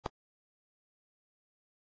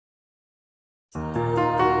I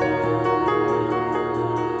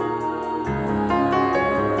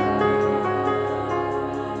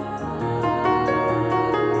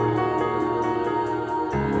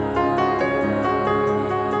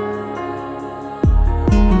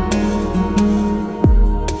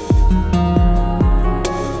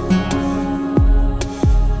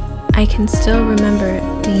can still remember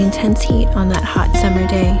the intense heat on that hot summer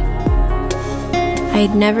day. I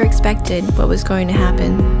had never expected what was going to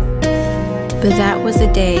happen, but that was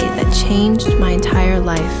a day that changed my entire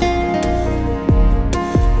life.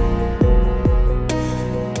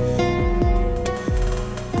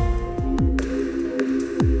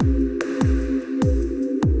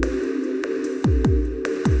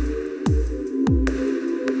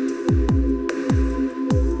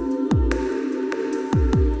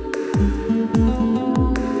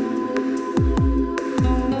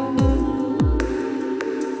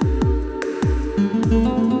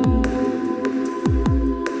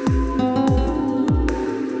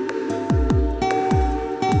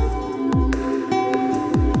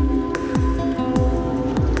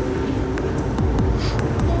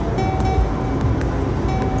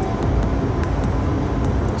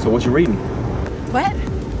 So what you reading? What?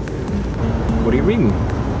 What are you reading?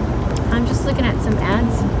 I'm just looking at some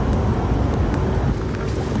ads.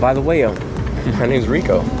 By the way, my name's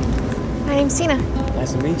Rico. My name's Tina.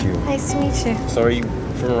 Nice to meet you. Nice to meet you. So are you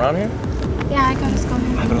from around here? Yeah, I go to school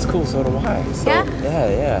here. I thought it's cool, so do I. So, Yeah?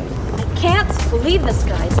 Yeah. I can't believe this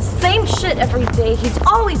guy. It's the same shit every day. He's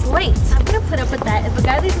always late. I'm gonna put up with that. If a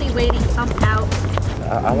guy leaves me waiting, I'm out.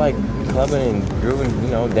 I like clubbing and grooving, you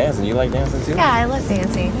know, dancing. You like dancing too? Yeah, I love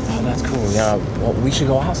dancing. Oh, that's cool. Yeah, well, we should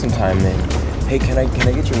go out sometime then. Hey, can I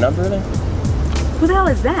get your number then? Who the hell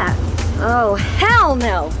is that? Oh, hell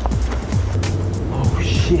no. Oh,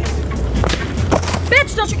 shit.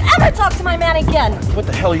 Bitch, don't you ever talk to my man again. What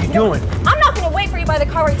the hell are you doing? I'm not gonna wait for you by the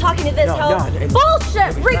car while you're talking to this hoe.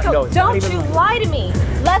 Bullshit, Rico, don't you lie to me.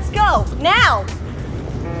 Let's go, now.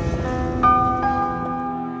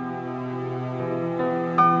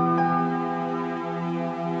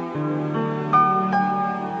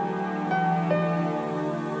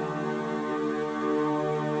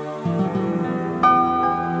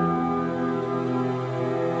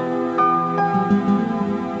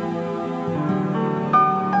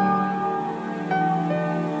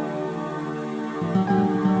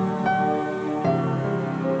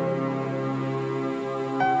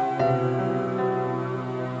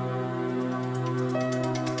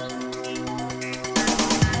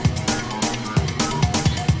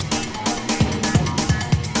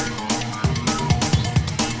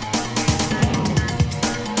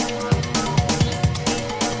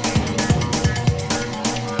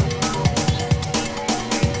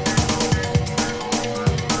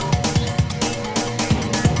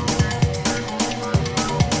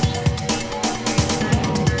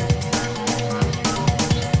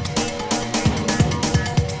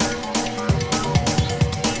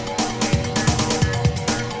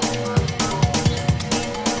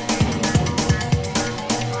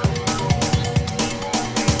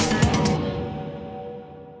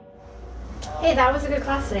 Hey, that was a good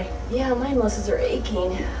class today. Yeah, my muscles are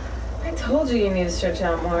aching. I told you need to stretch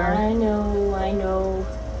out more. I know.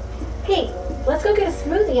 Hey, let's go get a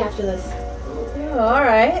smoothie after this. Yeah, all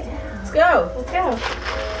right. Let's go. Let's go.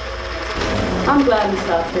 I'm glad we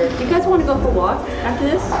stopped here. Do you guys want to go for a walk after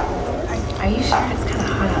this? Are you sure it's kind of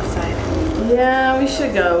hot outside? Yeah, we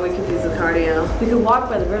should go. We could use the cardio. We could walk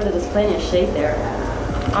by the river. There's plenty of shade there.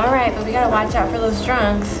 All right, but we gotta watch out for those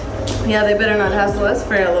drunks. Yeah, they better not hassle us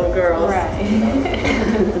for our little girls. Right.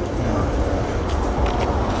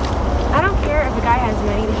 I don't care if a guy has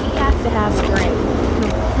money, he has to have a drink.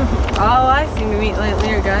 All I seem to meet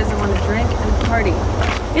lately are guys that want to drink and party.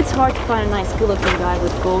 It's hard to find a nice, good-looking guy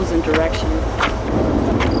with goals and direction.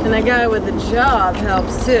 And a guy with a job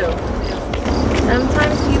helps too.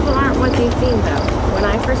 Sometimes people aren't what they seem, though. When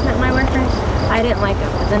I first met my boyfriend, I didn't like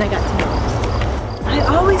him, but then I got to know him. I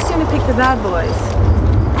always seem to pick the bad boys.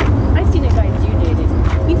 I've seen the guys you dated.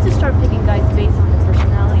 We need to start picking guys based on their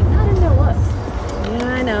personality, not in their looks. Yeah,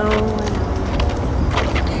 I know.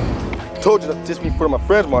 Told you not to diss me in front of my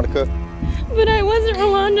friends, Monica. But I wasn't,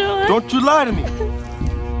 Rolando. Don't you lie to me.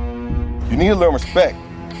 You need to learn respect.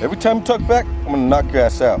 Every time you talk back, I'm gonna knock your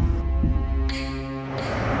ass out.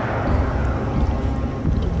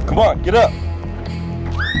 Come on, get up.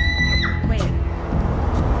 Wait,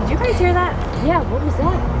 did you guys hear that? Yeah, what was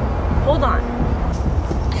that? Hold on.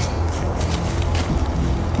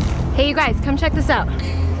 Hey, you guys, come check this out.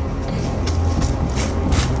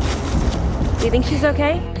 Do you think she's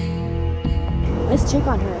okay? Let's check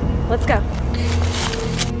on her. Let's go.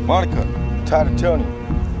 Monica, tired of telling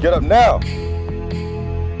you. Get up now.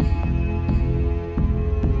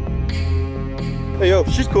 Hey, yo,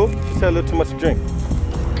 she's cool. Just had a little too much to drink.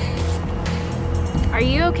 Are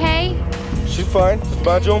you okay? She's fine. Just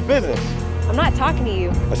mind your own business. I'm not talking to you.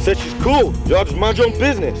 I said she's cool. Y'all just mind your own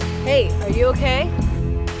business. Hey, are you okay?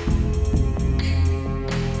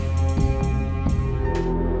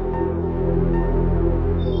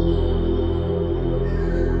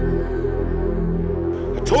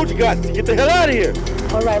 I told you guys to get the hell out of here.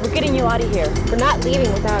 All right, we're getting you out of here. We're not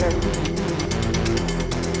leaving without her.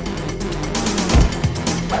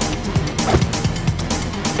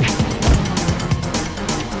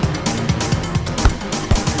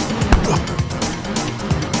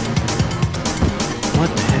 What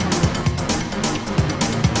the heck?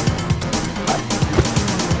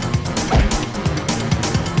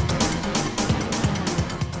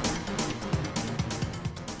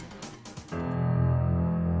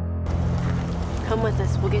 Come with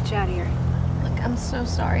us. We'll get you out of here. Look, I'm so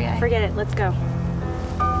sorry. Forget it. Let's go.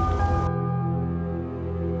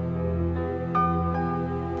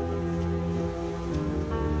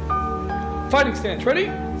 Fighting stance, ready?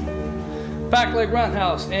 Back leg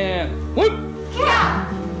roundhouse and whoop!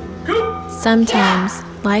 Coop! Sometimes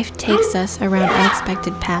life takes us around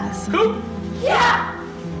unexpected paths. Coop!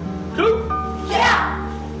 Coop! Coop!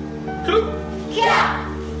 Coop!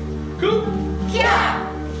 Coop! Coop!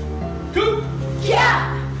 Coop! Coop! Coop!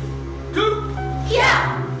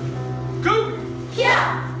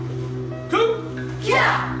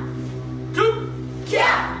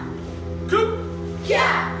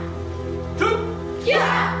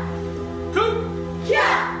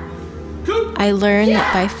 Coop! I learned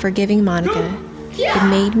that by forgiving Monica, it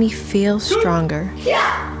made me feel stronger.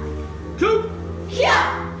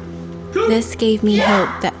 This gave me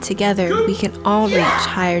hope that together we can all reach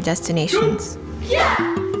higher destinations.